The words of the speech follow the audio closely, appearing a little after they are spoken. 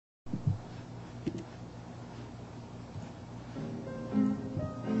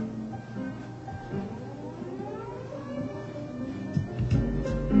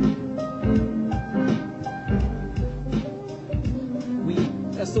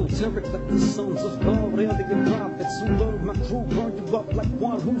esoteric like the sons of God, alien prophets who learn my crew burn you up like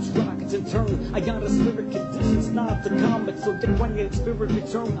one whose rockets in turn. I got a spirit conditions, not the comics, so dick when your spirit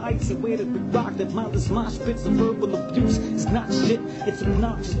return icy way to be rocked. That mindless mosh pits of verbal abuse. It's not shit, it's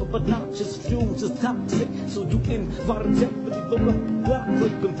obnoxious, but obnoxious fumes is toxic. So you involuntarily load up the block,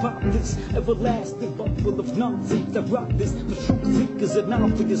 clip and pop this everlasting bubble of nonsense. I rock this for truth seekers and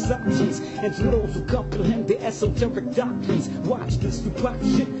obvious options, and to those who comprehend the esoteric doctrines. Watch this, you pop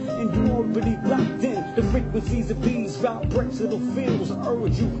shit and you already locked in the frequencies of these vibrational fields. I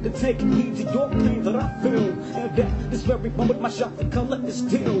urge you to take heed to your pain that I feel, and that this very moment my shot for color is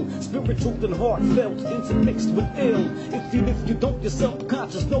still spiritual and heartfelt, intermixed with ill. If you don't, your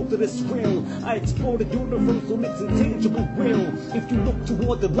subconscious know that it's real. I explore the universal, its intangible will. If you look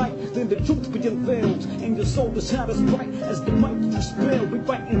toward the light, then the truth be unveiled, and your soul is shine as bright as the mic you spell. We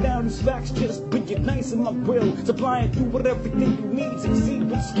writing down these facts, just bring it nice in my will, supplying you with everything you need, succeed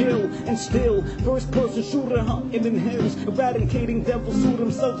with skill. And still, first person shooter hunting in hills, eradicating devils who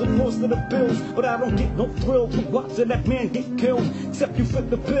themselves and forced to the bills. But I don't get no thrill from watching that man get killed, except you fit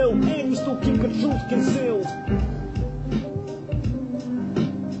the bill and you still keep the truth concealed.